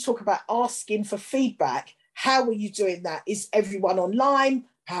when you talk about asking for feedback, how are you doing that? Is everyone online?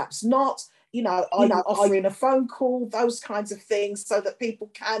 Perhaps not. Are you offering a phone call? Those kinds of things so that people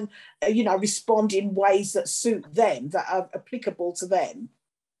can, respond in ways that suit them, that are applicable to them.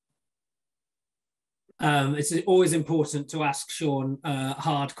 It's always important to ask Sean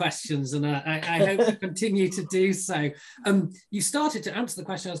hard questions, and I hope you continue to do so. You started to answer the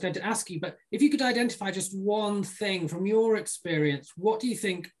question I was going to ask you, but if you could identify just one thing from your experience, what do you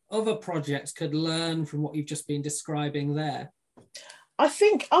think other projects could learn from what you've just been describing there? I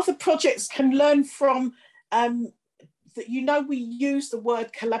think other projects can learn from, that we use the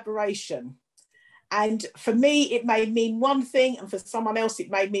word collaboration. And for me, it may mean one thing, and for someone else,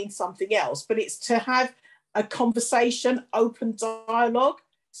 it may mean something else. But it's to have a conversation, open dialogue,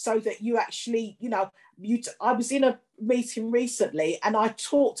 so that you actually, I was in a meeting recently and I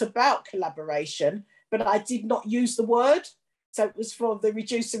talked about collaboration, but I did not use the word. So it was for the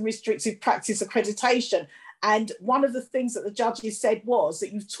Reducing Restrictive Practice accreditation. And one of the things that the judges said was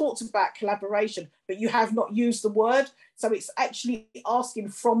that you've talked about collaboration, but you have not used the word. So it's actually asking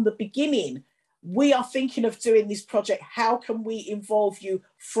from the beginning, we are thinking of doing this project. How can we involve you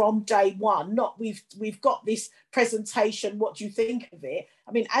from day one? Not we've got this presentation. What do you think of it?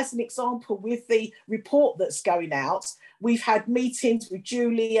 I mean, as an example, with the report that's going out, we've had meetings with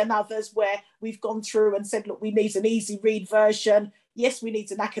Julie and others where we've gone through and said, look, we need an easy read version. Yes, we need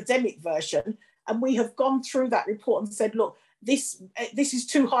an academic version. And we have gone through that report and said, look, this is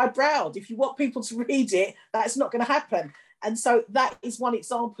too highbrowed. If you want people to read it, that's not going to happen. And so that is one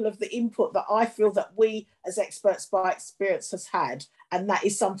example of the input that I feel that we as experts by experience has had. And that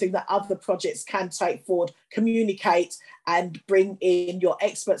is something that other projects can take forward, communicate and bring in your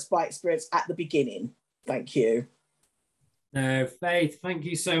experts by experience at the beginning. Thank you. No, Faith, thank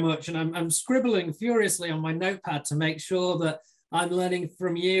you so much. And I'm scribbling furiously on my notepad to make sure that I'm learning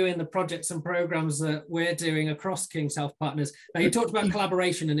from you in the projects and programs that we're doing across King's Health Partners. Now, you talked about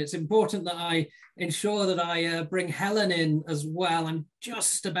collaboration, and it's important that I ensure that I bring Helen in as well. I'm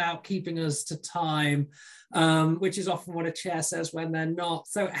just about keeping us to time, which is often what a chair says when they're not.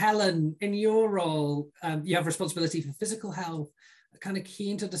 So Helen, in your role, you have responsibility for physical health. Kind of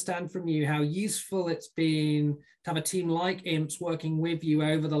keen to understand from you how useful it's been to have a team like IMPHS working with you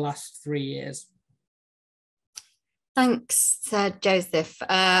over the last 3 years. Thanks, Joseph.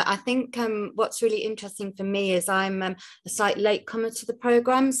 I think what's really interesting for me is I'm a slight latecomer to the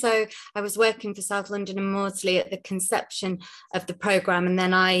programme. So I was working for South London and Maudsley at the conception of the programme, and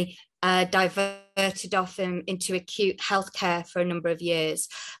then I diverted off into acute healthcare for a number of years.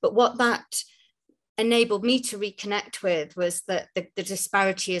 But what that enabled me to reconnect with was that the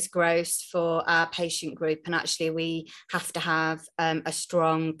disparity is gross for our patient group, and actually we have to have a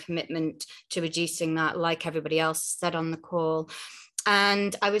strong commitment to reducing that, like everybody else said on the call.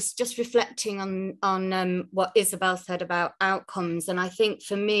 And I was just reflecting on what Isabel said about outcomes, and I think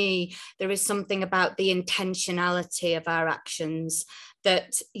for me there is something about the intentionality of our actions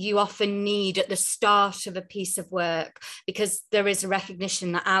that you often need at the start of a piece of work, because there is a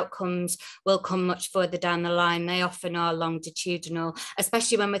recognition that outcomes will come much further down the line. They often are longitudinal,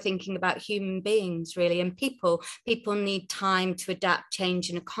 especially when we're thinking about human beings, really, and people need time to adapt, change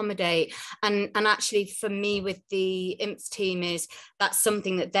and accommodate. And actually for me with the IMPHS team is that's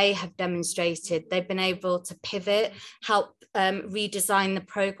something that they have demonstrated. They've been able to pivot, help redesign the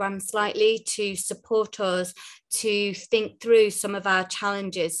programme slightly to support us to think through some of our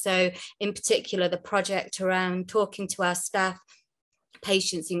challenges. So in particular, the project around talking to our staff,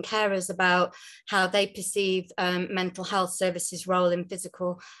 patients and carers about how they perceive mental health services role in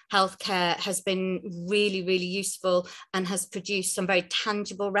physical healthcare has been really, really useful and has produced some very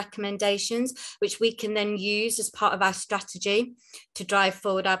tangible recommendations, which we can then use as part of our strategy to drive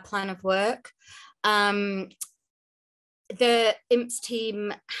forward our plan of work. The IMPHS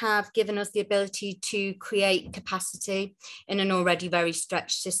team have given us the ability to create capacity in an already very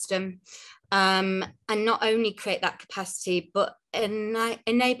stretched system, and not only create that capacity, but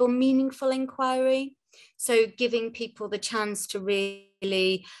enable meaningful inquiry. So giving people the chance to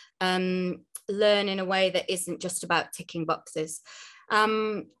really learn in a way that isn't just about ticking boxes.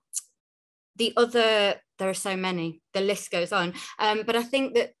 There are so many, the list goes on, but I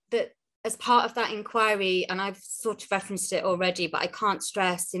think that as part of that inquiry, and I've sort of referenced it already, but I can't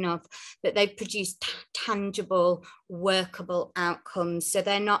stress enough that they've produced tangible, workable outcomes. So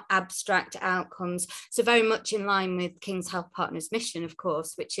they're not abstract outcomes. So very much in line with King's Health Partners' mission, of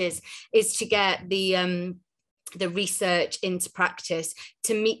course, which is to get the research into practice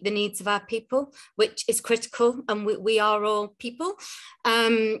to meet the needs of our people, which is critical, and we are all people.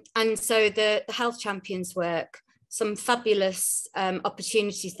 And so the Health Champions work, some fabulous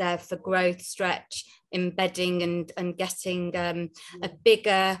opportunities there for growth, stretch, embedding and getting a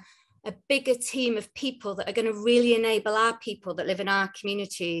bigger team of people that are going to really enable our people that live in our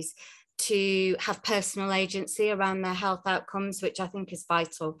communities to have personal agency around their health outcomes, which I think is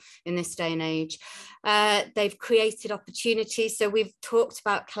vital in this day and age. They've created opportunities. So we've talked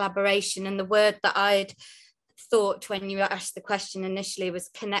about collaboration, and the word that I'd thought when you asked the question initially was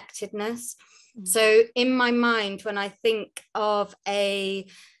connectedness. So in my mind, when I think of a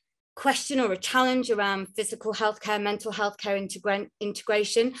question or a challenge around physical healthcare, mental healthcare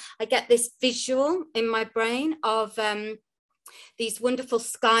integration, I get this visual in my brain of these wonderful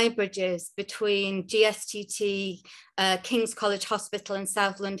sky bridges between GSTT, King's College Hospital and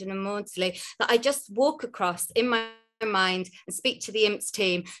South London and Maudsley that I just walk across in my mind and speak to the IMPHS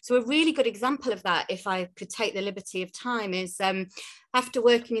team. So a really good example of that, if I could take the liberty of time, is after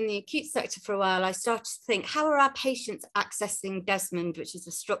working in the acute sector for a while, I started to think, how are our patients accessing Desmond, which is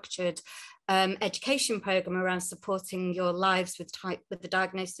a structured education program around supporting your lives with the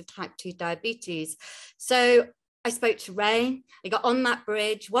diagnosis of type 2 diabetes. So I spoke to Ray, I got on that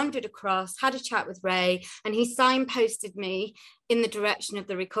bridge, wandered across, had a chat with Ray, and he signposted me in the direction of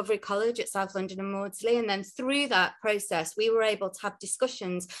the Recovery College at South London and Maudsley. And then through that process, we were able to have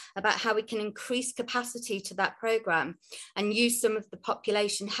discussions about how we can increase capacity to that programme and use some of the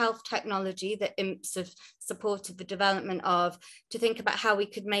population health technology that IMPHS have supported the development of to think about how we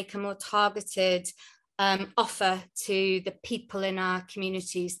could make a more targeted offer to the people in our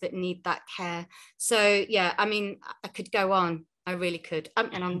communities that need that care. So yeah, I mean, I could go on, I really could,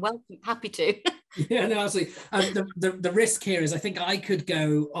 and I'm happy to. Yeah, no, absolutely. The risk here is I think I could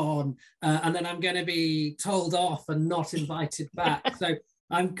go on and then I'm going to be told off and not invited back. So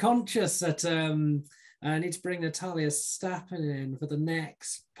I'm conscious that I need to bring Natalia Stappen in for the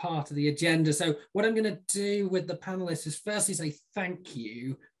next part of the agenda. So what I'm going to do with the panelists is firstly say thank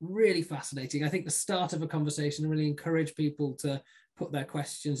you. Really fascinating. I think the start of a conversation, really encourage people to put their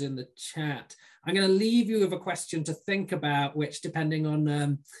questions in the chat. I'm going to leave you with a question to think about, which depending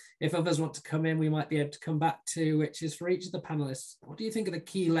on if others want to come in, we might be able to come back to, which is for each of the panelists. What do you think are the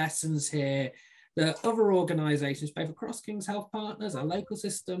key lessons here that other organisations, both across King's Health Partners, our local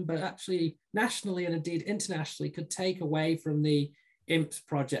system, but actually nationally and indeed internationally, could take away from the IMPHS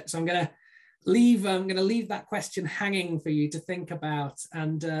project? So I'm going to leave that question hanging for you to think about.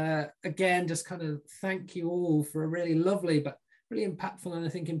 And again, just kind of thank you all for a really lovely but really impactful and I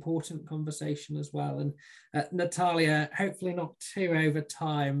think important conversation as well. And Natalia, hopefully not too over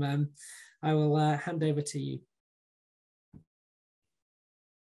time, I will hand over to you.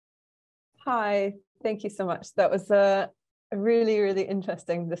 Hi, thank you so much. That was a really, really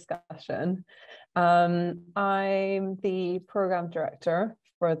interesting discussion. I'm the program director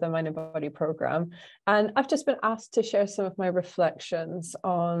for the Mind and Body program, and I've just been asked to share some of my reflections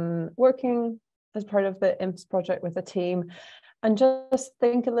on working as part of the IMPHS project with a team, and just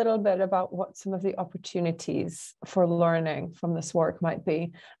think a little bit about what some of the opportunities for learning from this work might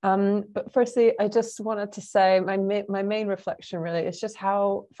be. But firstly, I just wanted to say my main reflection really is just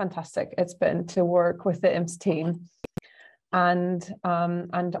how fantastic it's been to work with the IMPHS team and on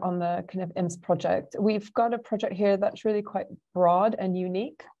the kind of IMPHS project. We've got a project here that's really quite broad and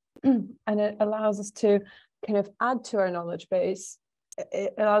unique, and it allows us to kind of add to our knowledge base.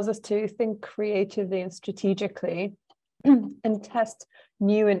 It allows us to think creatively and strategically and test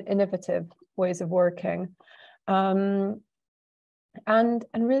new and innovative ways of working, and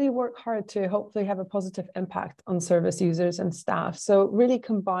really work hard to hopefully have a positive impact on service users and staff. So it really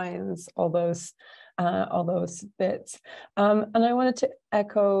combines all those bits. And I wanted to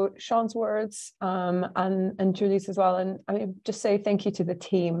echo Sean's words and Julie's as well. And I mean, just say thank you to the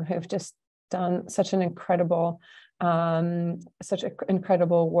team who've just done such incredible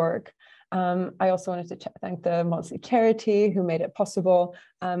work. I also wanted to thank the Maudsley charity who made it possible,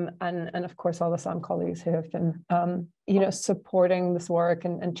 and of course all the SAM colleagues who have been supporting this work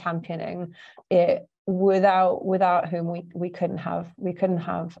and championing it, without whom we couldn't have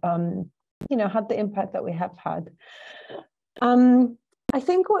had the impact that we have had. I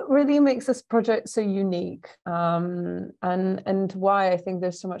think what really makes this project so unique, and why I think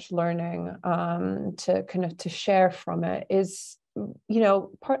there's so much learning to share from it is,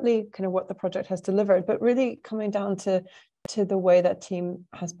 partly kind of what the project has delivered, but really coming down to the way that team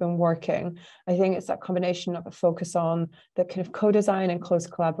has been working. I think it's that combination of a focus on the kind of co-design and close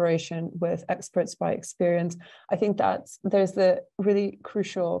collaboration with experts by experience. I think there's the really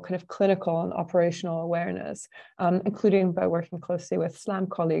crucial kind of clinical and operational awareness, including by working closely with SLAM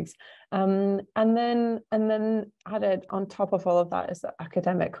colleagues. And then added on top of all of that is the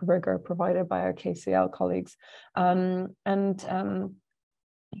academic rigor provided by our KCL colleagues.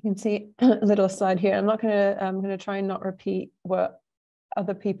 You can see a little slide here. I'm going to try and not repeat what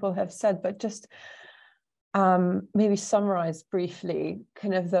other people have said, but just maybe summarize briefly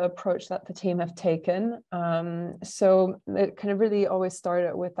kind of the approach that the team have taken. So it kind of really always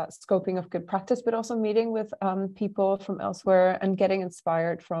started with that scoping of good practice, but also meeting with people from elsewhere and getting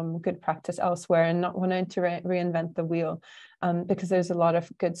inspired from good practice elsewhere and not wanting to reinvent the wheel, because there's a lot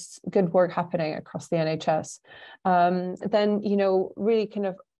of good work happening across the NHS. Then, really kind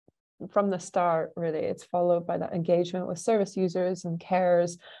of from the start, really, it's followed by that engagement with service users and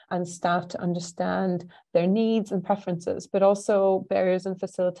carers and staff to understand their needs and preferences, but also barriers and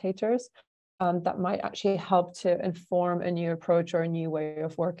facilitators that might actually help to inform a new approach or a new way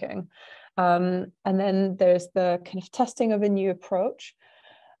of working. And then there's the kind of testing of a new approach,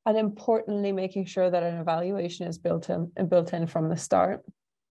 and importantly, making sure that an evaluation is built in from the start.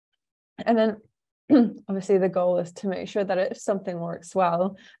 And then obviously the goal is to make sure that if something works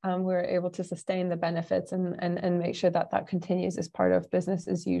well, we're able to sustain the benefits and make sure that continues as part of business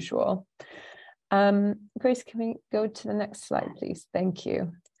as usual. Grace, can we go to the next slide, please? Thank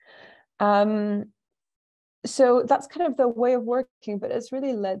you. So that's kind of the way of working, but it's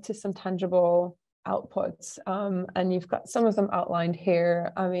really led to some tangible outputs, and you've got some of them outlined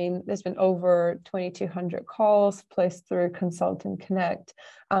here. I mean, there's been over 2,200 calls placed through Consult and Connect.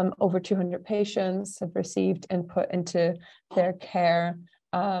 Over 200 patients have received input into their care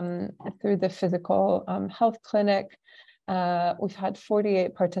through the physical health clinic. We've had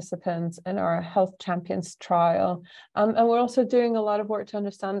 48 participants in our Health Champions trial, and we're also doing a lot of work to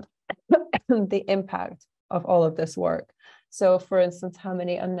understand the impact of all of this work. So for instance, how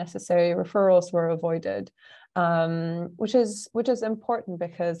many unnecessary referrals were avoided, which is important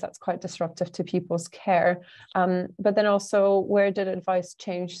because that's quite disruptive to people's care. But then also, where did advice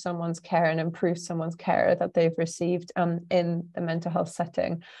change someone's care and improve someone's care that they've received in the mental health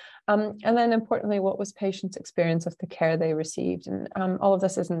setting? And then importantly, what was patients' experience of the care they received? And all of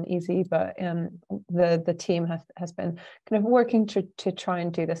this isn't easy, but the team has been kind of working to try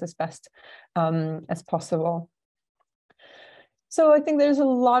and do this as best as possible. So I think there's a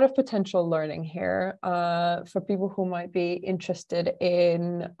lot of potential learning here for people who might be interested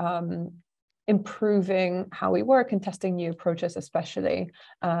in improving how we work and testing new approaches, especially.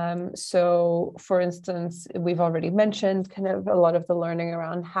 So for instance, we've already mentioned kind of a lot of the learning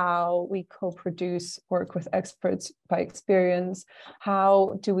around how we co-produce work with experts by experience.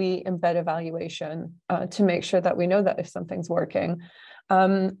 How do we embed evaluation to make sure that we know that if something's working?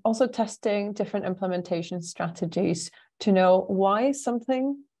 Also testing different implementation strategies to know why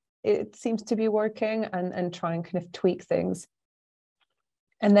something it seems to be working and try and kind of tweak things.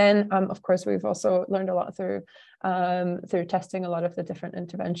 And then, of course, we've also learned a lot through testing a lot of the different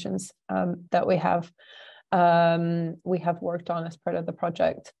interventions that we have worked on as part of the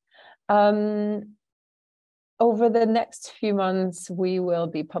project. Over the next few months, we will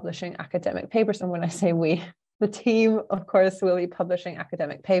be publishing academic papers. And when I say we, the team, of course, will be publishing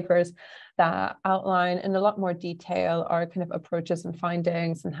academic papers that outline in a lot more detail our kind of approaches and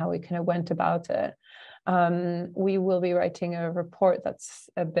findings and how we kind of went about it. We will be writing a report that's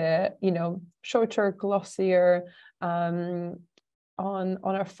a bit, shorter, glossier on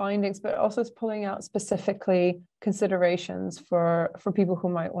our findings, but also is pulling out specifically considerations for people who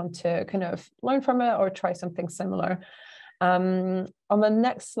might want to kind of learn from it or try something similar. On the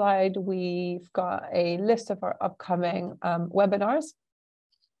next slide, we've got a list of our upcoming webinars.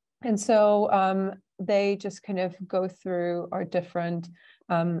 And so they just kind of go through our different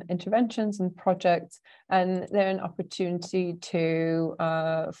interventions and projects, and they're an opportunity to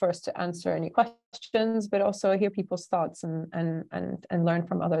for us to answer any questions, but also hear people's thoughts and learn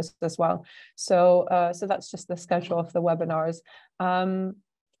from others as well. So so that's just the schedule of the webinars. And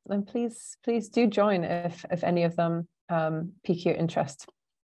please do join if any of them pique your interest.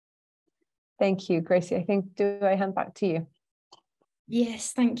 Thank you, Gracie. I think, do I hand back to you?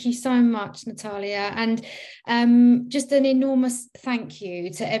 Yes, thank you so much, Natalia. And just an enormous thank you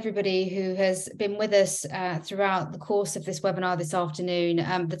to everybody who has been with us throughout the course of this webinar this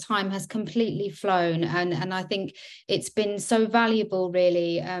afternoon. The time has completely flown, and I think it's been so valuable,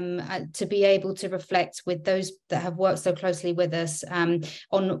 really, to be able to reflect with those that have worked so closely with us on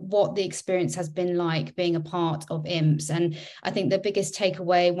what the experience has been like being a part of IMPHS. And I think the biggest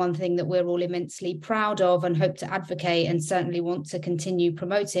takeaway, one thing that we're all immensely proud of and hope to advocate and certainly want to continue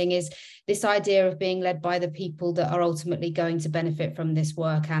promoting, is this idea of being led by the people that are ultimately going to benefit from this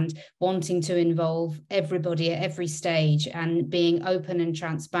work, and wanting to involve everybody at every stage, and being open and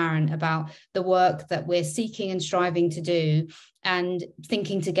transparent about the work that we're seeking and striving to do, and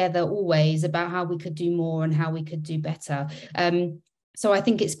thinking together always about how we could do more and how we could do better. So I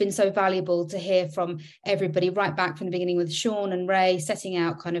think it's been so valuable to hear from everybody right back from the beginning, with Sean and Ray setting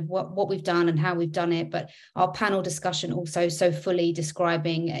out kind of what we've done and how we've done it, but our panel discussion also so fully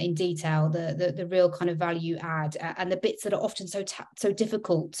describing in detail the real kind of value add and the bits that are often so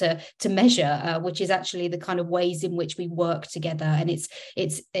difficult to measure, which is actually the kind of ways in which we work together. And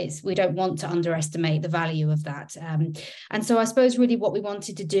it's we don't want to underestimate the value of that. And so I suppose really what we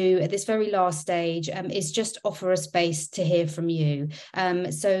wanted to do at this very last stage is just offer a space to hear from you.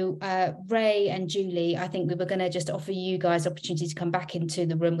 So Ray and Julie, I think we were going to just offer you guys opportunity to come back into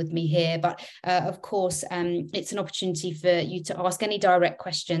the room with me here, but of course it's an opportunity for you to ask any direct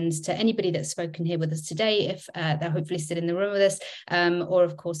questions to anybody that's spoken here with us today, if they're hopefully still in the room with us, or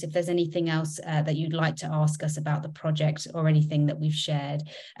of course if there's anything else that you'd like to ask us about the project or anything that we've shared.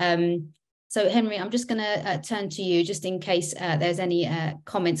 So Henry, I'm just going to turn to you just in case there's any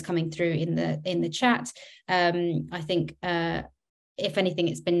comments coming through in the chat. I think if anything,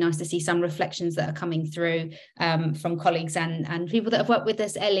 it's been nice to see some reflections that are coming through from colleagues and people that have worked with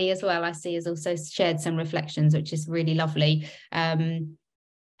us. Ellie as well, I see, has also shared some reflections, which is really lovely.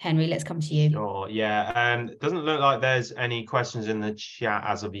 Henry, let's come to you. Sure, yeah. It doesn't look like there's any questions in the chat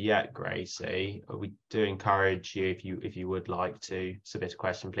as of yet, Gracie. We do encourage you, if you would like to submit a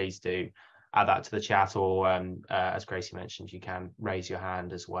question, please do add that to the chat, or as Gracie mentioned, you can raise your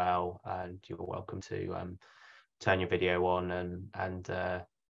hand as well, and you're welcome to turn your video on and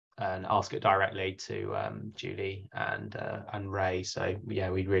ask it directly to Julie and Ray. So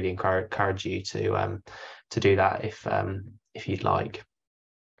yeah, we'd really encourage you to do that if you'd like.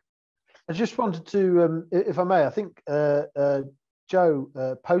 I just wanted to, if I may, I think Joe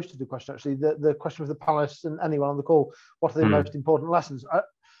posted the question, actually, the question of the panelists and anyone on the call, what are the most important lessons?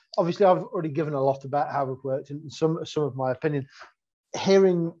 Obviously, I've already given a lot about how we've worked and some of my opinion.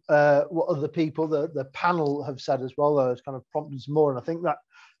 Hearing what other people, the panel have said as well, though, has kind of prompted some more. And I think that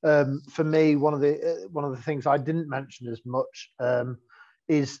for me, one of the things I didn't mention as much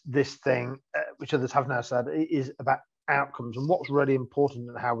is this thing, which others have now said, is about outcomes and what's really important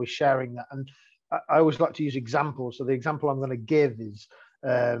and how we're sharing that. And I always like to use examples. So the example I'm going to give is,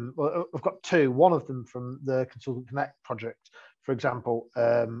 well, I've got two. One of them from the Consultant Connect project, for example.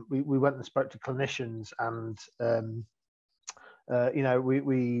 We went and spoke to clinicians, and you know,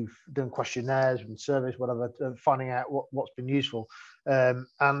 we've done questionnaires and surveys, whatever, finding out what's been useful.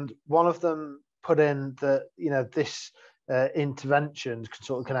 And one of them put in that, you know, this interventions,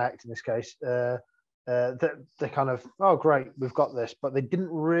 Consultant Connect in this case, that they kind of, oh great, we've got this, but they didn't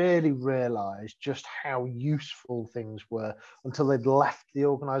really realize just how useful things were until they'd left the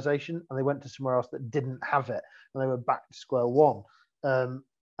organization and they went to somewhere else that didn't have it, and they were back to square one.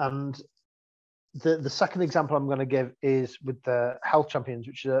 And the second example I'm going to give is with the Health Champions,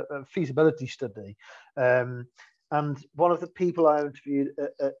 which is a feasibility study. And one of the people I interviewed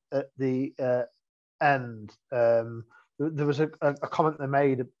at the end, there was a comment they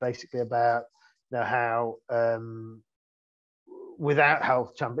made basically about, you know, how without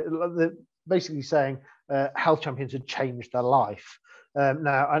Health Champions, basically saying Health Champions had changed their life.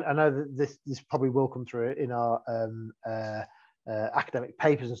 Now, I know that this probably will come through in our academic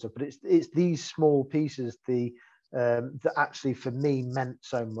papers and stuff, but it's these small pieces that actually for me meant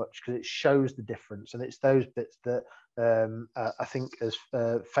so much, because it shows the difference, and it's those bits that I think, as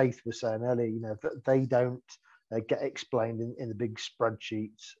Faith was saying earlier, you know, that they don't get explained in the big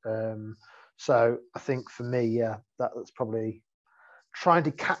spreadsheets. So I think for me, yeah, that's probably trying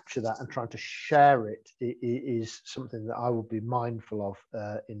to capture that and trying to share it is something that I will be mindful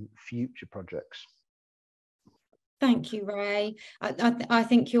of in future projects. Thank you, Ray. I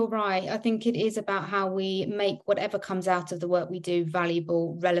think you're right. I think it is about how we make whatever comes out of the work we do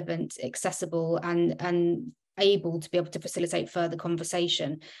valuable, relevant, accessible, and able to be able to facilitate further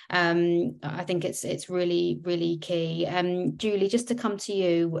conversation. I think it's really, really key. Julie, just to come to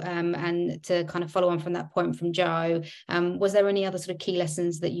you and to kind of follow on from that point from Joe, was there any other sort of key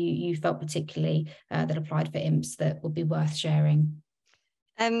lessons that you felt particularly that applied for IMPHS that would be worth sharing?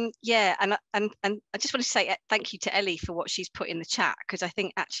 Yeah, and I just want to say thank you to Ellie for what she's put in the chat, because I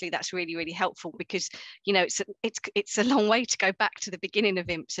think actually that's really, really helpful, because, you know, it's a long way to go back to the beginning of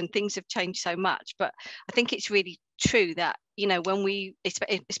IMPHS, and things have changed so much. But I think it's really true that, you know, when we,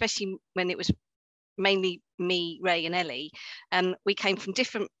 especially when it was mainly me, Ray and Ellie, we came from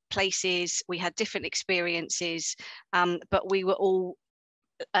different places, we had different experiences, but we were all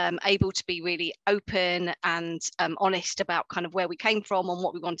able to be really open and honest about kind of where we came from and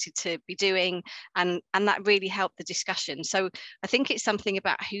what we wanted to be doing, and that really helped the discussion. So I think it's something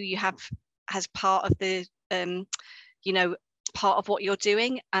about who you have as part of the you know, part of what you're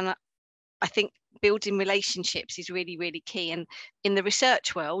doing, and I think building relationships is really, really key. And in the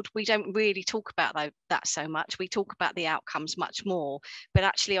research world, we don't really talk about that so much. We talk about the outcomes much more. But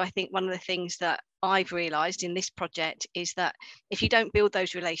actually, I think one of the things that I've realised in this project is that if you don't build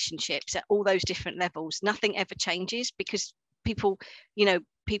those relationships at all those different levels, nothing ever changes, because people, you know,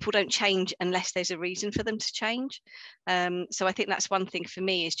 people don't change unless there's a reason for them to change. So I think that's one thing for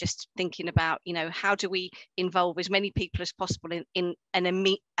me, is just thinking about, you know, how do we involve as many people as possible in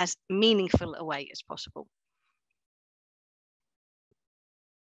as meaningful a way as possible.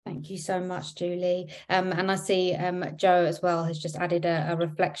 Thank you so much, Julie. And I see Joe as well has just added a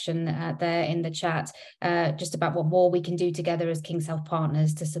reflection there in the chat, just about what more we can do together as King's Health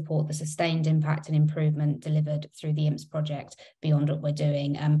partners to support the sustained impact and improvement delivered through the IMPHS project beyond what we're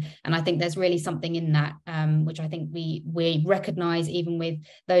doing. And I think there's really something in that, which I think we recognise even with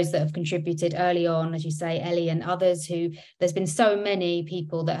those that have contributed early on, as you say, Ellie and others, who there's been so many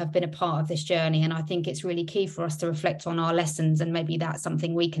people that have been a part of this journey. And I think it's really key for us to reflect on our lessons, and maybe that's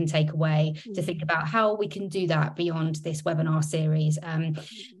something we can take away to think about how we can do that beyond this webinar series.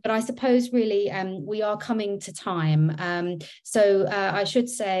 But I suppose really we are coming to time. So I should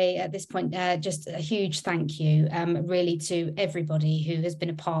say at this point, just a huge thank you really to everybody who has been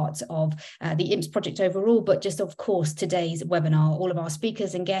a part of the IMPHS project overall, but just of course today's webinar, all of our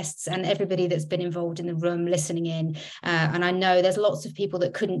speakers and guests and everybody that's been involved in the room listening in. And I know there's lots of people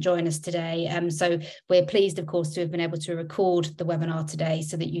that couldn't join us today. So we're pleased, of course, to have been able to record the webinar today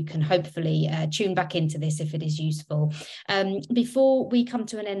so that you can hopefully tune back into this if it is useful. Before we come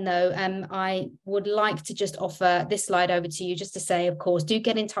to an end though, I would like to just offer this slide over to you just to say, of course, do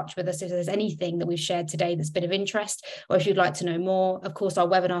get in touch with us if there's anything that we've shared today that's been of interest, or if you'd like to know more. Of course, our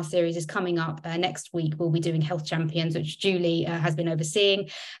webinar series is coming up next week. We'll be doing Health Champions, which Julie has been overseeing.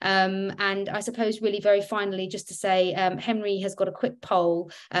 And I suppose really very finally, just to say, Henry has got a quick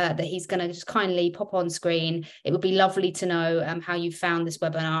poll that he's going to just kindly pop on screen. It would be lovely to know how you found this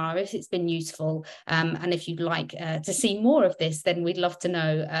webinar, if it's been useful, and if you'd like to see more of this, then we'd love to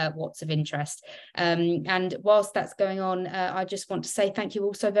know what's of interest. And whilst that's going on, I just want to say thank you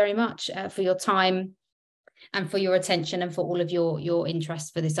all so very much for your time and for your attention and for all of your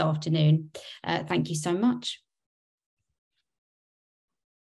interest for this afternoon. Thank you so much.